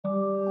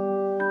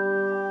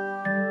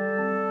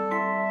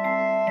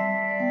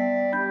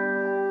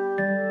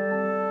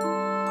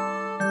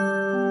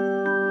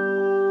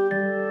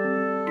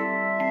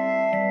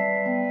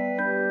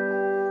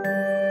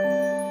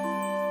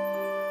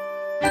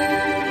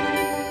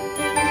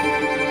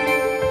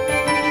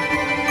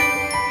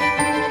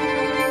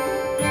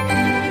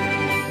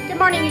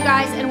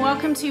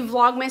welcome to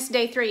Vlogmas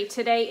Day 3.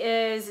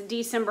 Today is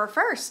December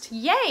 1st.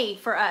 Yay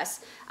for us.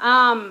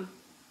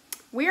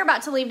 We are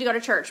about to leave to go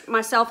to church.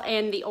 Myself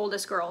and the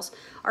oldest girls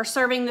are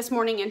serving this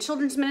morning in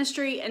children's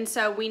ministry, and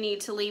so we need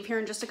to leave here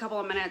in just a couple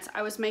of minutes.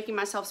 I was making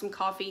myself some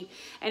coffee,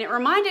 and it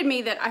reminded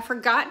me that I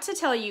forgot to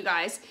tell you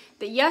guys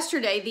that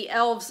yesterday the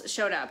elves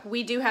showed up.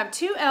 We do have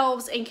 2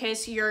 elves in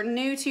case you're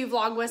new to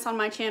Vlogmas on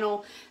my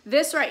channel.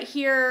 This right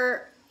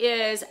here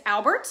is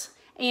Albert,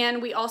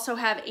 and we also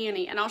have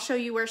Annie, and I'll show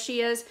you where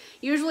she is.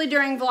 Usually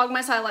during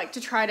Vlogmas, I like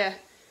to try to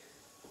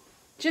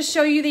just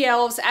show you the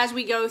elves as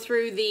we go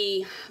through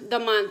the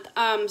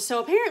month. So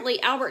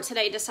apparently Albert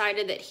today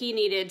decided that he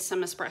needed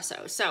some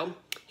espresso. So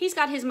he's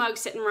got his mug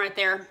sitting right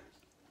there.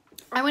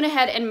 I went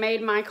ahead and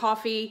made my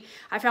coffee.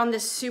 I found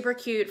this super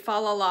cute Fa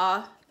La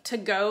La to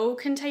go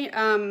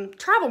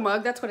travel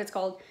mug, that's what it's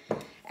called,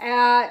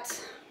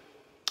 at,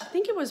 I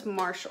think it was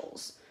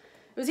Marshall's.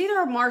 It was either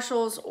a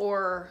Marshall's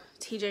or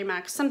TJ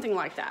Maxx, something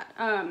like that.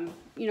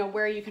 You know,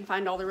 where you can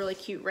find all the really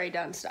cute Ray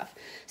Dunn stuff.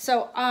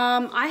 So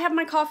I have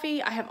my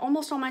coffee. I have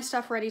almost all my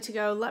stuff ready to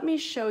go. Let me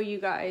show you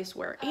guys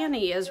where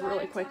Annie is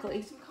really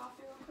quickly.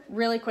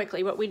 Really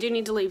quickly, but we do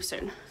need to leave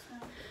soon.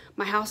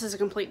 My house is a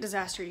complete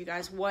disaster, you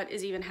guys. What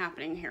is even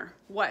happening here?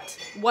 What?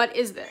 What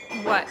is this?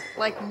 What?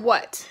 Like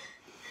what?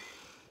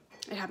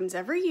 It happens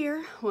every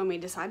year when we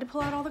decide to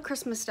pull out all the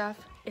Christmas stuff.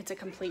 It's a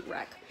complete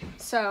wreck.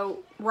 So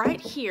right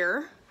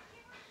here,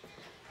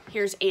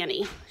 here's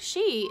Annie.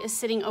 She is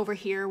sitting over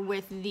here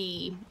with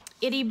the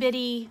itty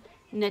bitty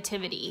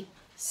nativity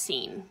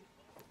scene.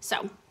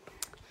 So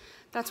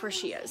that's where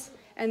she is.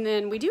 And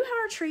then we do have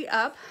our tree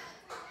up.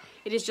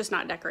 It is just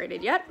not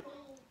decorated yet.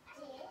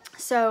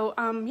 So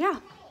yeah,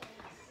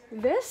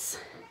 this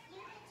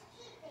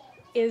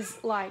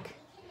is like,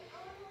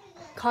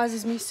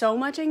 causes me so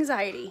much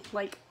anxiety,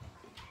 like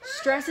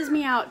stresses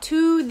me out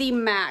to the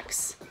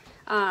max.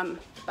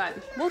 But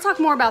we'll talk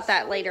more about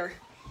that later.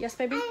 Yes,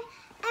 baby?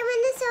 I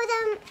want to show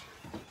them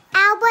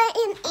Albert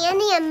and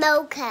Annie and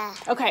Mocha.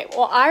 Okay,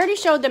 well, I already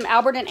showed them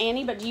Albert and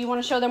Annie, but do you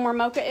want to show them where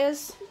Mocha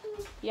is?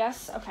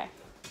 Yes? Okay.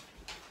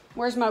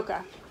 Where's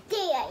Mocha?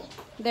 There.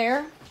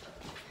 There?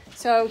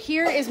 So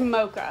here is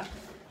Mocha.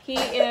 He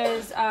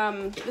is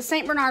the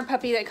St. Bernard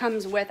puppy that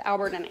comes with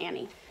Albert and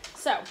Annie.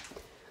 So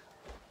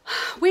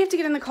we have to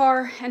get in the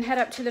car and head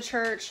up to the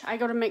church. I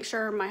go to make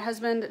sure my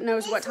husband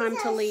knows what time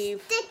to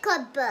leave.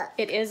 Sticker book.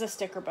 It is a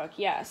sticker book,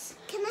 yes.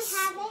 Can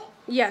I have it?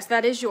 Yes,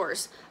 that is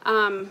yours.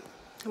 I'm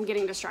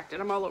getting distracted.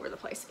 I'm all over the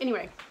place.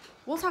 Anyway,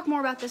 we'll talk more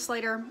about this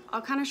later.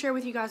 I'll kind of share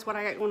with you guys what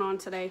I got going on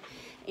today.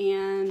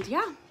 And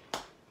yeah,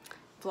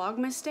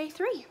 Vlogmas Day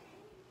 3.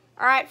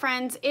 All right,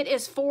 friends, it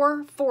is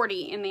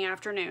 4:40 in the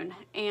afternoon,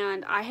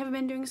 and I have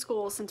been doing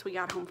school since we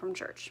got home from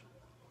church.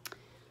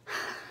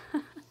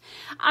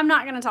 I'm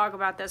not going to talk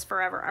about this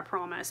forever, I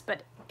promise,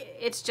 but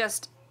it's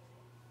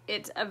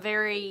a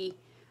very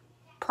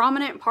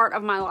prominent part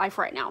of my life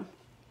right now.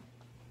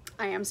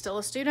 I am still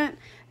a student,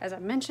 as I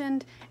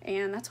mentioned,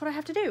 and that's what I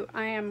have to do.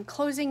 I am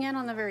closing in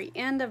on the very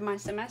end of my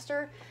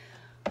semester.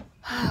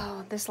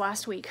 Oh, this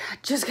last week.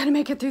 Just gotta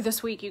make it through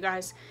this week, you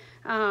guys.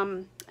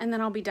 And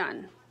then I'll be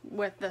done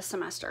with the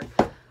semester.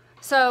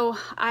 So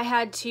I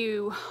had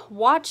to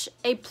watch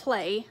a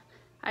play.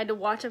 I had to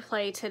watch a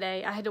play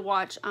today. I had to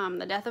watch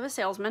The Death of a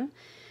Salesman,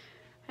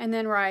 and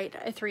then write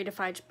a 3 to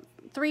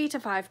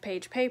 5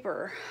 page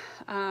paper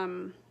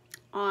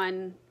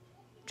on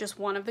just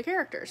one of the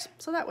characters.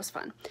 So that was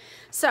fun.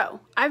 So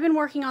I've been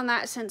working on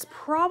that since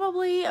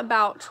probably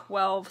about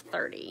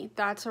 12:30.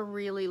 That's a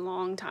really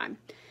long time.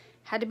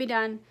 Had to be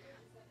done.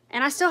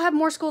 And I still have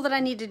more school that I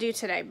need to do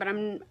today, but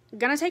I'm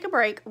gonna take a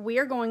break. We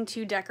are going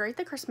to decorate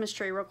the Christmas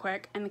tree real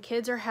quick, and the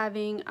kids are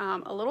having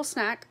a little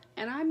snack,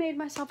 and I made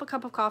myself a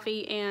cup of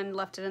coffee and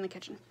left it in the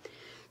kitchen.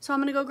 So I'm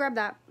gonna go grab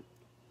that.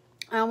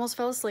 I almost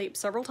fell asleep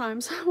several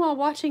times while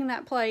watching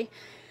that play,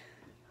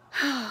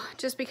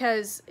 just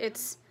because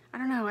I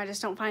don't know, I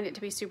just don't find it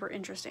to be super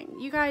interesting.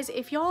 You guys,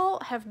 if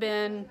y'all have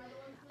been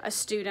a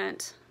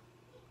student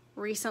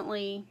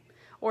recently,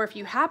 or if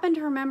you happen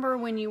to remember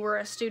when you were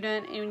a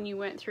student and you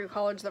went through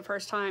college the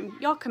first time,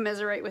 y'all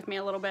commiserate with me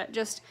a little bit.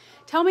 Just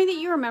tell me that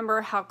you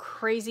remember how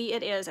crazy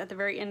it is at the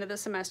very end of the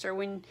semester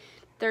when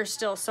there's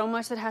still so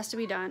much that has to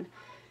be done,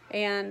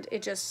 and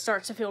it just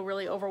starts to feel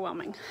really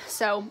overwhelming.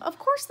 So, of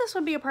course, this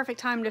would be a perfect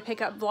time to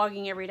pick up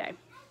vlogging every day.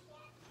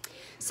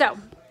 So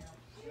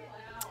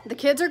the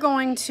kids are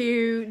going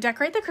to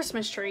decorate the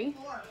Christmas tree.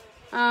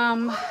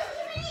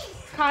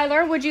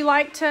 Kyler, would you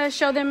like to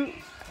show them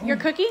your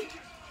cookie?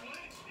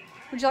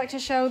 Would you like to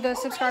show the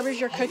subscribers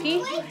your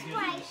cookie?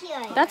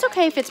 That's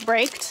okay if it's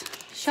braked.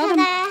 Show them.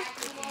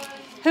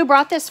 Who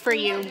brought this for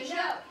you?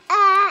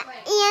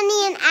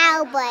 Annie and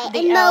Albert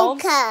and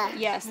elves. Mocha.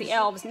 Yes, the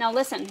elves. Now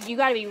listen, you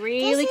got to be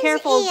really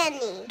careful.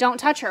 Annie. Don't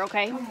touch her,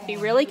 okay? Be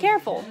really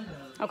careful,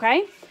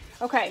 okay?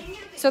 Okay,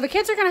 so the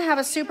kids are going to have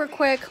a super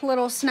quick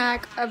little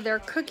snack of their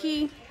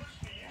cookie.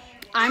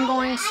 I'm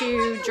going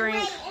to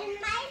drink. And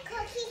my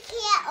cookie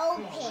can't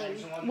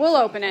open. We'll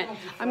open it.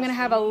 I'm going to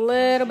have a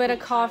little bit of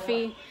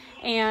coffee,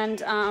 and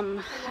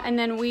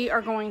then we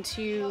are going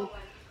to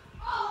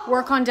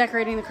work on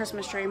decorating the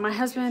Christmas tree. My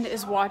husband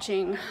is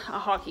watching a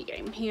hockey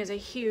game. He is a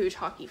huge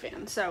hockey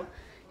fan, so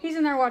he's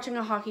in there watching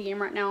a hockey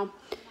game right now.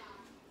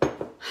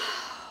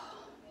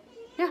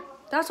 Yeah,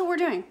 that's what we're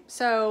doing.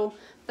 So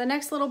the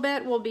next little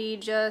bit will be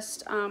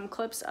just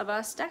clips of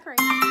us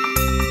decorating.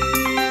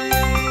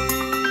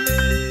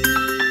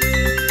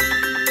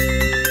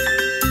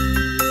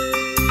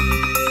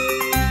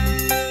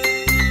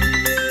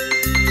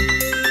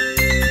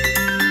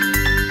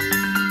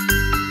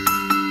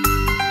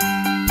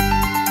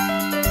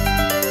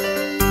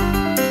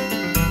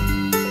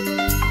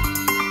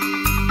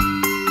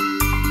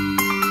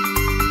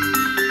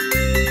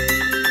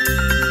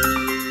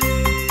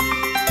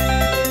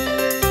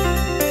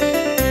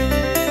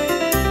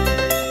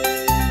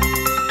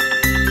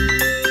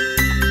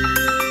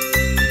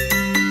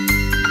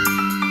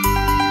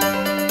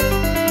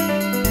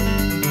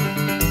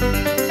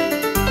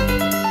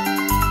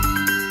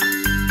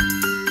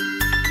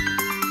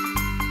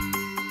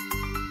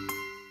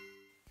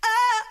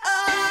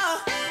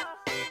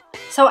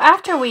 So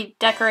after we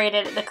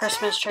decorated the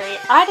Christmas tree,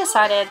 I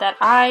decided that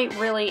I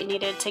really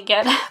needed to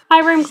get my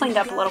room cleaned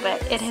up a little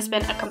bit. It has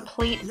been a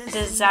complete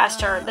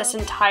disaster this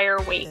entire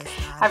week.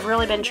 I've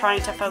really been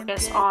trying to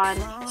focus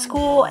on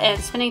school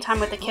and spending time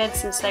with the kids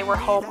since they were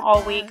home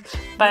all week.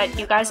 But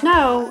you guys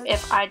know,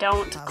 if I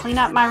don't clean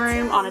up my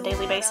room on a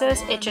daily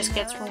basis, it just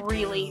gets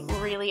really,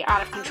 really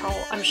out of control.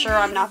 I'm sure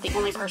I'm not the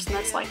only person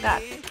that's like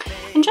that.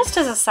 And just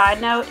as a side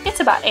note,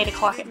 it's about 8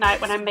 o'clock at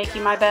night when I'm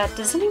making my bed.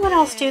 Does anyone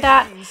else do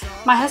that?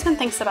 My husband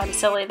thinks that I'm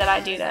silly that I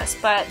do this,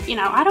 but you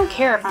know, I don't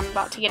care if I'm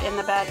about to get in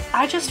the bed.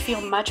 I just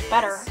feel much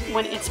better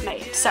when it's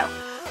made. So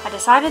I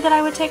decided that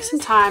I would take some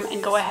time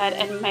and go ahead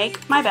and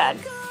make my bed.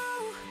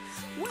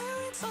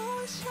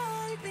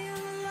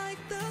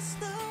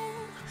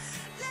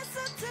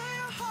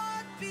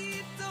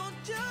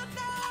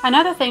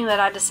 Another thing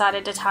that I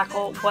decided to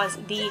tackle was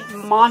the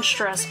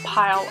monstrous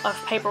pile of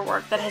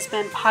paperwork that has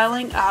been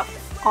piling up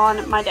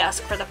on my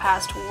desk for the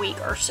past week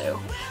or so.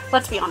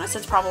 Let's be honest,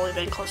 it's probably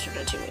been closer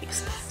to 2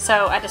 weeks.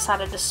 So I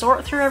decided to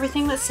sort through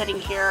everything that's sitting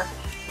here,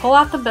 pull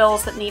out the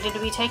bills that needed to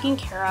be taken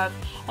care of,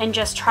 and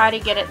just try to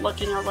get it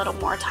looking a little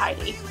more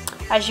tidy.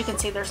 As you can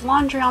see, there's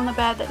laundry on the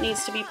bed that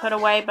needs to be put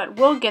away, but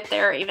we'll get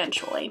there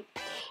eventually.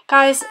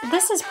 Guys,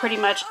 this is pretty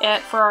much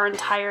it for our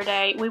entire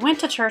day. We went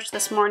to church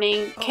this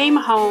morning, came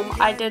home,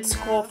 I did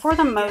school for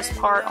the most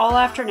part all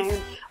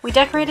afternoon. We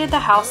decorated the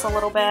house a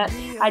little bit,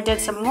 I did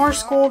some more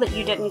school that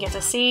you didn't get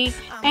to see,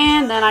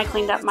 and then I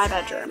cleaned up my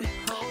bedroom.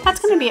 That's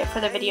going to be it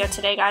for the video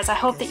today, guys. I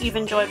hope that you've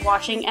enjoyed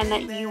watching and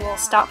that you will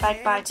stop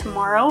back by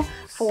tomorrow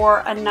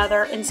for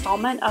another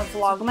installment of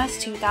Vlogmas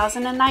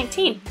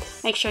 2019.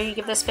 Make sure you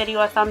give this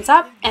video a thumbs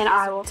up, and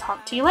I will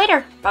talk to you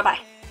later.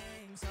 Bye-bye.